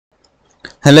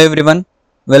Hello everyone,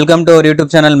 welcome to our YouTube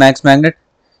channel Max Magnet.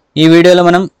 ఈ వీడియోలో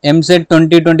మనం EAMCET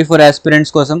 2024 aspirants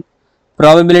కోసం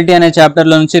probability అనే చాప్టర్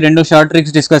లో నుంచి రెండు షార్ట్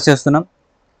ట్రిక్స్ డిస్కస్ చేస్తున్నాం.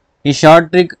 ఈ short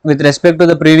trick with respect to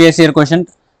the previous year question,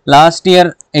 last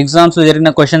year exams లో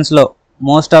జరిగిన క్వశ్చన్స్ లో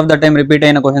most of the time repeat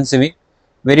అయిన క్వశ్చన్స్ ఇవి.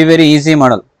 Very easy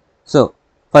model. So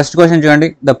first question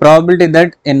చూడండి, the probability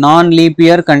that A non leap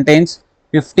year contains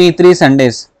 53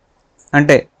 Sundays.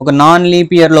 అంటే ఒక non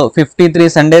leap ఇయర్లో 53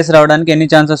 Sundays రావడానికి ఎన్ని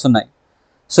ఛాన్సెస్ ఉన్నాయి?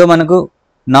 సో మనకు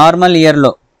నార్మల్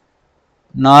ఇయర్లో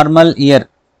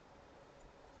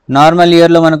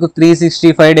మనకు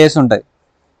 365 డేస్ ఉంటాయి.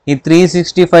 ఈ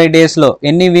 365 డేస్లో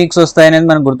ఎన్ని వీక్స్ వస్తాయనేది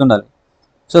మనకు గుర్తుండాలి.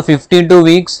 సో 52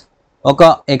 వీక్స్, ఒక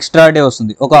ఎక్స్ట్రా డే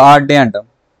వస్తుంది, ఒక ఆడ్ డే అంటాం.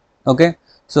 ఓకే,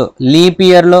 సో లీప్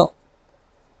ఇయర్లో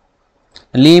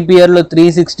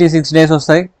 366 డేస్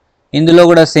వస్తాయి. ఇందులో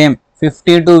కూడా సేమ్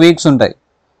 52 వీక్స్ ఉంటాయి,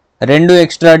 2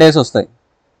 ఎక్స్ట్రా డేస్ వస్తాయి.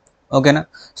 ఓకేనా?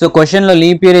 సో క్వశ్చన్లో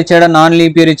లీప్ ఇయర్ ఇచ్చాడా నాన్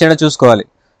లీప్ ఇయర్ ఇచ్చాడా చూసుకోవాలి.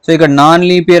 సో ఇక్కడ నాన్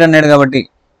లీప్ ఇయర్ అన్నాడు కాబట్టి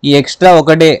ఈ ఎక్స్ట్రా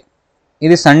ఒక డే,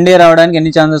 ఇది సండే రావడానికి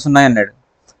ఎన్ని ఛాన్సెస్ ఉన్నాయన్నాడు.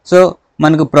 సో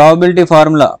మనకు probability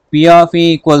formula P of E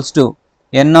equals to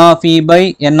N of E by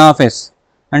N of S,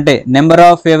 అంటే number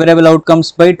of favourable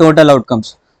outcomes by total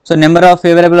outcomes. So number of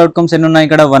favourable outcomes ఎన్ని ఉన్నాయి?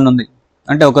 ఇక్కడ 1 ఉంది,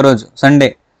 అంటే ఒకరోజు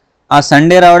సండే. ఆ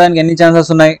సండే రావడానికి ఎన్ని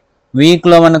ఛాన్సెస్ ఉన్నాయి?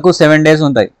 వీక్లో మనకు 7 డేస్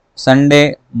ఉంటాయి. Sunday,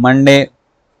 Monday,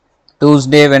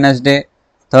 Tuesday, Wednesday,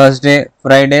 Thursday,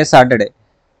 Friday, Saturday.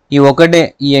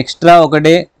 ఈ ఎక్స్ట్రా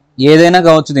ఒకటే ఏదైనా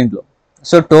కావచ్చు దీంట్లో.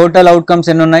 సో టోటల్ అవుట్కమ్స్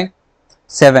ఎన్ని ఉన్నాయి?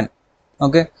 7.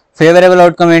 ఓకే, ఫేవరబుల్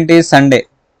అవుట్కమ్ ఏంటి?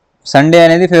 సండే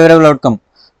అనేది ఫేవరబుల్ అవుట్కమ్.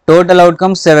 టోటల్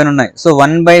అవుట్కమ్స్ 7 ఉన్నాయి. So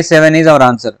 1/7 is our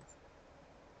answer.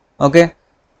 Okay,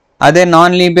 అదే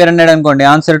నాన్ లీప్ ఇయర్ అన్నాడు అనుకోండి,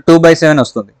 ఆన్సర్ 2/7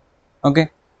 వస్తుంది. ఓకే,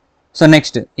 సో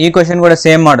నెక్స్ట్ ఈ క్వశ్చన్ కూడా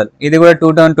సేమ్ మోడల్. ఇది కూడా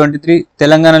 2023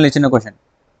 తెలంగాణలో ఇచ్చిన క్వశ్చన్.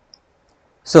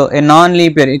 సో ఏ నాన్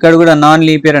లీప్ ఇయర్, ఇక్కడ కూడా నాన్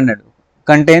లీప్ ఇయర్ అన్నాడు,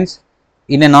 contains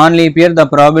in a non leap year the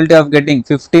probability of getting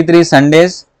 53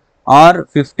 Sundays are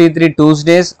 53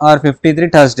 Tuesdays are 53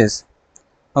 Thursdays.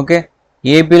 Okay,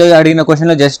 ఏపీలో అడిగిన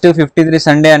క్వశ్చన్లో జస్ట్ 53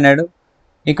 సండే అన్నాడు,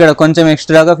 ఇక్కడ కొంచెం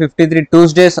ఎక్స్ట్రాగా 53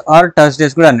 ట్యూస్డేస్ ఆర్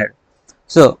థర్స్డేస్ కూడా అన్నాడు.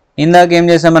 సో ఇందాక ఏం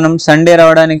చేసాం మనం? సండే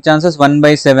రావడానికి ఛాన్సెస్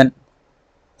 1/7.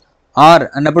 ఆర్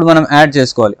అన్నప్పుడు మనం యాడ్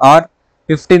చేసుకోవాలి. ఆర్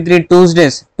 53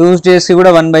 ట్యూస్డేస్కి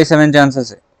కూడా 1/7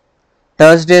 ఛాన్సెస్,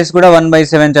 థర్స్డేస్ కూడా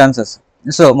 1/7 ఛాన్సెస్.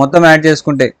 సో మొత్తం యాడ్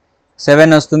చేసుకుంటే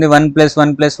 7 వస్తుంది. 1 +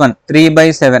 1 + 1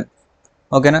 3/7.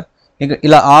 ఓకేనా? ఇక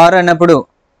ఇలా ఆర్ అన్నప్పుడు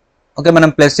ఓకే మనం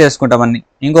ప్లస్ చేసుకుంటాం అన్ని,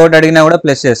 ఇంకొకటి అడిగినా కూడా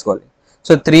ప్లస్ చేసుకోవాలి.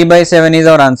 So 3/7 is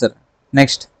our answer.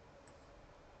 Next,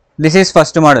 this is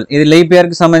first model. ఇది లీప్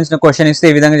ఇయర్కి సంబంధించిన క్వశ్చన్ ఇస్తే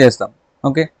ఈ విధంగా చేస్తాం.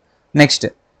 ఓకే, నెక్స్ట్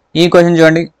ఈ క్వశ్చన్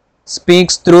చూడండి,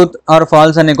 స్పీక్స్ ట్రూత్ ఆర్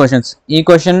ఫాల్స్ అనే క్వశ్చన్స్. ఈ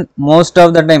question most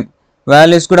of the time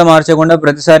values కూడా మార్చకుండా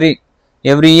ప్రతిసారి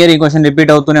ఎవ్రీ ఇయర్ ఈ క్వశ్చన్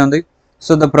రిపీట్ అవుతూనే ఉంది.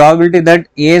 So the probability that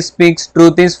A speaks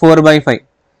truth is 4/5.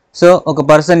 So ఒక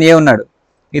పర్సన్ ఏ ఉన్నాడు,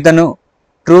 ఇతను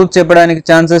ట్రూత్ చెప్పడానికి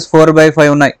ఛాన్సెస్ 4/5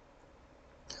 ఉన్నాయి.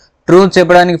 ట్రూత్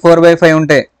చెప్పడానికి 4/5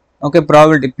 ఉంటే okay,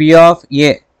 probability P of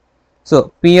A. So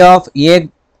P of A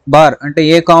bar అంటే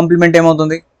ఏ కాంప్లిమెంట్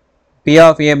ఏమవుతుంది? P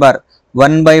of A బార్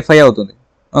 1/5 అవుతుంది.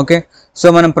 ఓకే, సో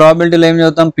మనం ప్రాబిలిటీలో ఏం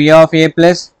చదువుతాం? P of A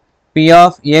plus P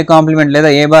of A complement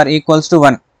లేదా A బార్ ఈక్వల్స్ టు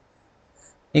 1.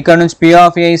 ఇక్కడ నుంచి P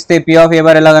of A ఇస్తే P of A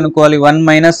బార్ ఎలా కనుక్కోవాలి? 1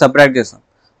 మైనస్ సబ్ట్రాక్ట్ చేస్తాం.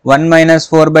 1 మైనస్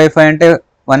 4/5 అంటే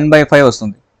 1/5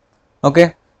 వస్తుంది. Okay,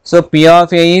 so P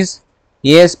of A is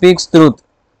A speaks truth.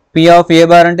 P of A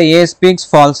bar అంటే A స్పీక్స్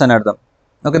ఫాల్స్ అని అర్థం.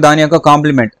 ఓకే, దాని యొక్క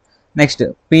complement. Next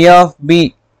P of B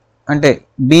అంటే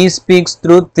B speaks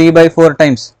truth 3/4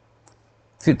 times,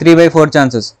 3/4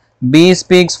 chances. B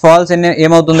speaks falls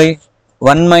ఏమవుతుంది?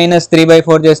 1 minus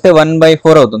 3/4 చేస్తే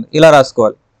 1/4 అవుతుంది. ఇలా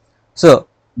రాసుకోవాలి. So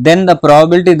then the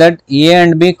probability that A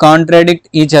and B contradict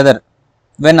each other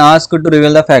when asked to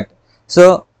reveal the fact. So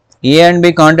A and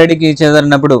B contradict each other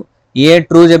అన్నప్పుడు A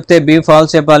true చెప్తే B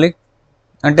falls చెప్పాలి.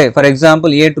 అంటే for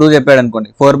example A true చెప్పాడు అనుకోండి,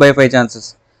 4/5 chances.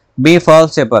 B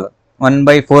falls చెప్పాలి,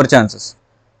 1/4 chances.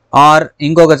 Are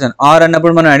ఇంకొక chance, are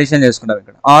అన్నప్పుడు మనం అడిషన్ చేసుకుంటాం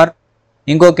ఇక్కడ. ఆర్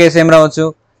ఇంకో కేసు ఏం రావచ్చు?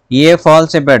 A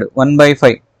ఫాల్స్ చెప్పాడు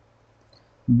 1/5,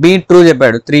 B ట్రూ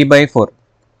చెప్పాడు 3/4.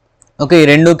 ఓకే, ఈ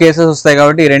రెండు కేసెస్ వస్తాయి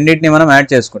కాబట్టి ఈ రెండింటిని మనం యాడ్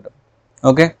చేసుకుంటాం.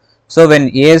 Okay, so when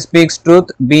a speaks truth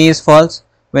B is false,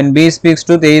 when B speaks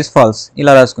truth A is false.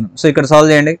 ఇలా రాసుకున్నాం. సో ఇక్కడ సాల్వ్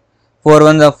చేయండి. 4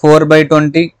 1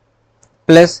 4/20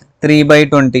 plus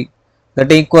 3/20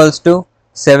 that equals to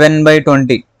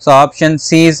 7/20. So option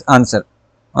C is answer.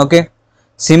 Okay,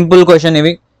 simple question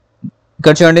ఇవి.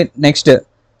 ఇక్కడ చూడండి, next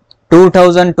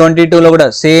 2022లో కూడా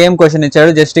same question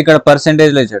ఇచ్చాడు, just ఇక్కడ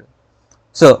పర్సెంటేజ్లో ఇచ్చాడు.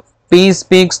 So P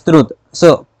speaks truth. So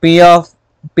P of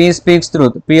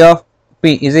P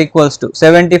is equals to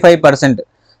 75%.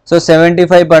 So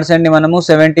 75% ని మనము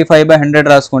 75/100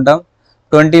 రాసుకుంటాం.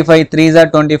 25 3s are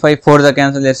 25 4s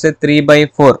క్యాన్సిల్ చేస్తే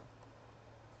 3/4.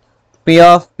 P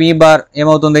of P bar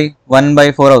ఏమవుతుంది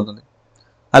 1/4 అవుతుంది.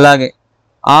 అలాగే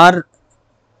R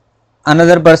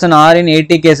another person R in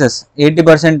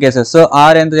 80% cases. So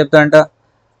R ఎంత చెప్తాడంట,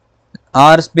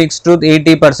 R స్పీక్స్ ట్రూత్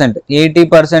 80%.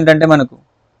 80% అంటే మనకు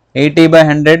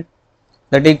 80/100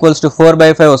 దట్ ఈక్వల్స్ టు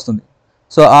 4/5 వస్తుంది.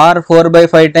 సో R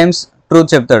 4/5 టైమ్స్ ట్రూత్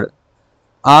చెప్తాడు.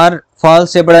 R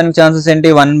ఫాల్స్ చెప్పడానికి ఛాన్సెస్ ఏంటి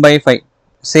 1/5.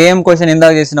 సేమ్ క్వశ్చన్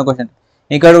ఇందాక చేసిన క్వశ్చన్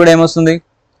ఇక్కడ కూడా ఏమొస్తుంది,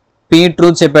 P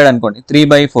ట్రూత్ చెప్పాడు అనుకోండి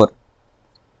 3/4,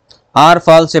 R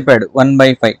ఫాల్స్ చెప్పాడు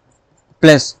 1/5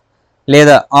 ప్లస్,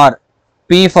 లేదా R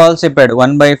P ఫాల్స్ చెప్పాడు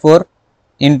 1/4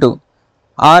 ఇంటూ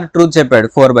R ట్రూత్ చెప్పాడు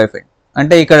 4/5.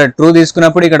 అంటే ఇక్కడ ట్రూ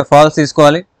తీసుకున్నప్పుడు ఇక్కడ ఫాల్స్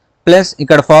తీసుకోవాలి, ప్లస్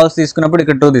ఇక్కడ ఫాల్స్ తీసుకున్నప్పుడు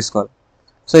ఇక్కడ ట్రూ తీసుకోవాలి.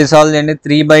 సో ఇది సాల్వ్ చేయండి.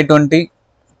 3/20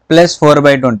 plus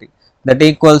 4/20 that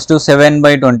equals to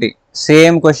 7/20.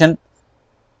 Same question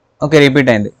okay repeat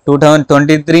అయింది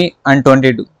 2023 అండ్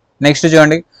 22. నెక్స్ట్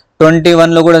చూడండి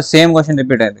 21లో కూడా సేమ్ క్వశ్చన్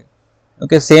రిపీట్ అయింది.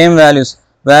 ఓకే సేమ్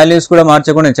వాల్యూస్ కూడా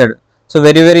మార్చకుండా ఇచ్చాడు. So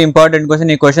very very important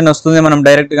question. ఈ క్వశ్చన్ వస్తుంది, మనం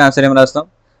డైరెక్ట్గా ఆన్సర్ ఏం రాస్తాం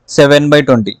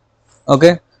 7/20.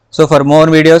 Okay, so for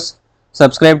more videos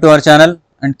subscribe to our channel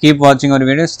and keep watching our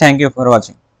videos. Thank you for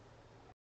watching.